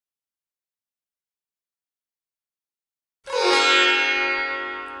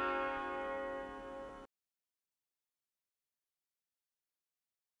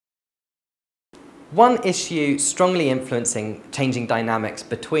One issue strongly influencing changing dynamics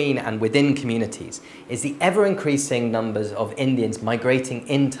between and within communities is the ever-increasing numbers of Indians migrating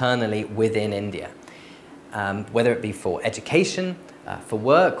internally within India, whether it be for education, for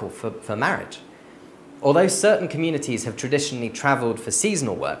work, or for marriage. Although certain communities have traditionally travelled for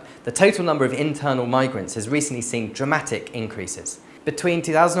seasonal work, the total number of internal migrants has recently seen dramatic increases. Between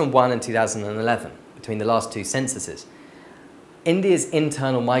 2001 and 2011, between the last two censuses, India's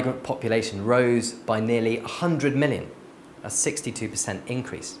internal migrant population rose by nearly 100 million, a 62%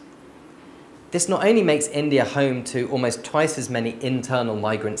 increase. This not only makes India home to almost twice as many internal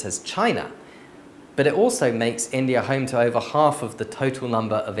migrants as China, but it also makes India home to over half of the total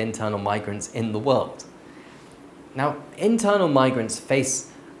number of internal migrants in the world. Now, internal migrants face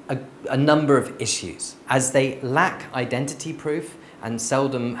a number of issues, as they lack identity proof and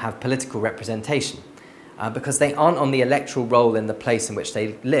seldom have political representation. Because they aren't on the electoral roll in the place in which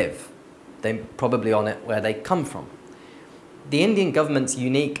they live. They're probably on it where they come from. The Indian government's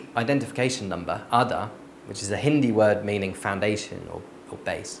unique identification number, Aadhaar, which is a Hindi word meaning foundation or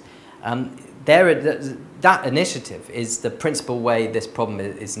base, that initiative is the principal way this problem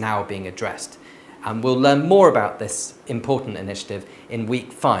is now being addressed. And we'll learn more about this important initiative in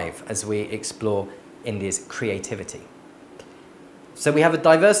week 5 as we explore India's creativity. So we have a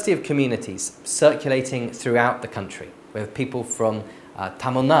diversity of communities circulating throughout the country. We have people from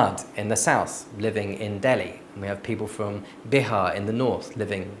Tamil Nadu in the south living in Delhi. And we have people from Bihar in the north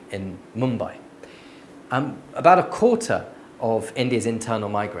living in Mumbai. About a quarter of India's internal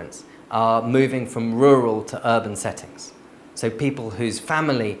migrants are moving from rural to urban settings. So people whose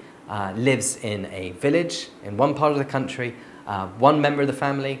family lives in a village in one part of the country, one member of the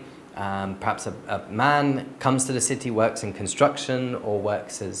family, perhaps a man comes to the city, works in construction or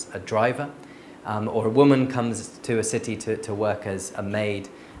works as a driver, or a woman comes to a city to work as a maid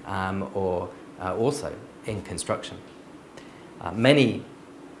or also in construction. Many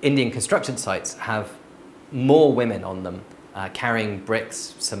Indian construction sites have more women on them carrying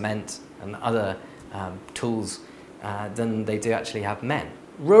bricks, cement and other tools than they do actually have men.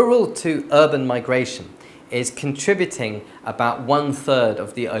 Rural to urban migration is contributing about 1/3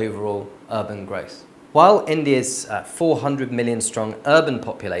 of the overall urban growth. While India's 400 million strong urban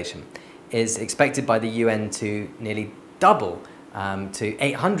population is expected by the UN to nearly double to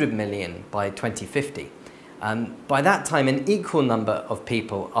 800 million by 2050, by that time an equal number of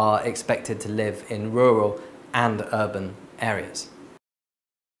people are expected to live in rural and urban areas.